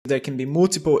There can be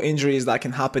multiple injuries that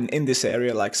can happen in this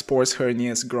area, like sports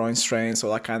hernias, groin strains,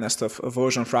 all that kind of stuff,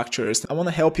 avulsion fractures. I want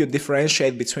to help you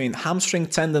differentiate between hamstring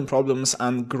tendon problems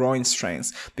and groin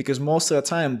strains, because most of the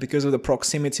time, because of the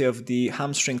proximity of the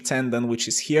hamstring tendon, which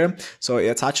is here, so it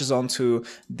attaches onto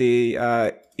the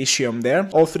ischium there.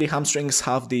 All three hamstrings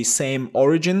have the same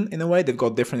origin in a way. They've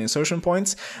got different insertion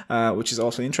points, which is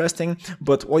also interesting.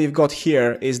 But what you've got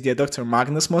here is the adductor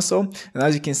magnus muscle. And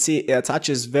as you can see, it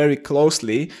attaches very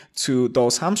closely to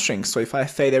those hamstrings. So if I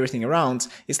fade everything around,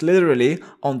 it's literally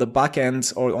on the back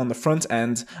end or on the front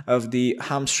end of the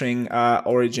hamstring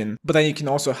origin. But then you can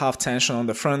also have tension on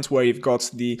the front where you've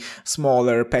got the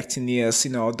smaller pectineus,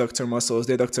 adductor muscles,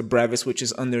 the adductor brevis, which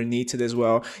is underneath it as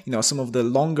well. Some of the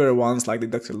longer ones like the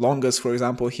adductor longus, for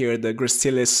example, here, the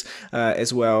gracilis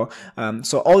as well.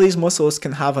 So all these muscles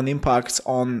can have an impact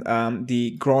on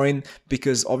the groin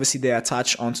because obviously they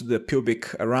attach onto the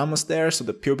pubic ramus there, so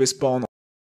the pubis bone.